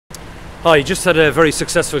I just had a very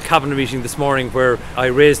successful cabinet meeting this morning where I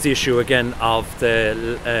raised the issue again of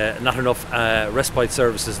the not enough respite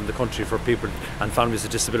services in the country for people and families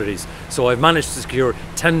with disabilities. So I've managed to secure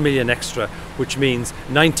 10 million extra, which means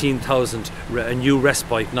 19,000 new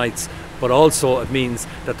respite nights. But also it means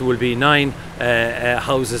that there will be 9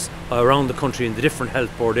 houses around the country in the different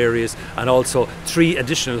health board areas, and also 3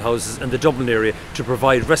 additional houses in the Dublin area to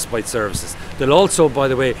provide respite services. There'll also, by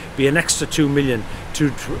the way, be an extra 2 million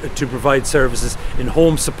to provide services in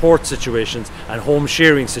home support situations and home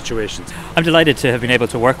sharing situations. I'm delighted to have been able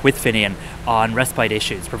to work with Finian on respite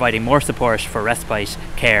issues, providing more support for respite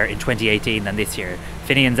care in 2018 than this year.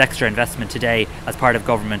 Finian's extra investment today as part of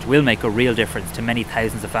government will make a real difference to many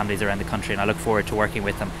thousands of families around the country, and I look forward to working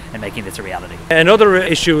with them and making this a reality. Another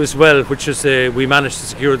issue as well, which is we managed to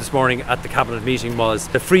secure this morning at the cabinet meeting, was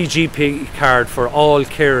the free GP card for all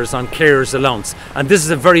carers on carers allowance. And this is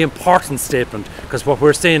a very important statement, because what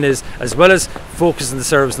we're saying is, as well as focusing the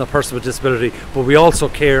service on a person with disability, but we also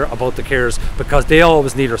care about the carers, because they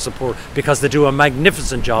always need our support, because they do a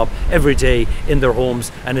magnificent job every day in their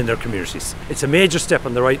homes and in their communities. It's a major step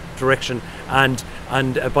in the right direction, and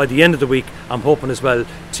by the end of the week I'm hoping as well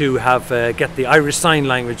to have get the Irish Sign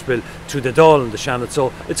Language Bill to the Dáil and the Shannon.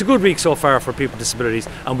 So it's a good week so far for people with disabilities,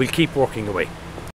 and we'll keep working away.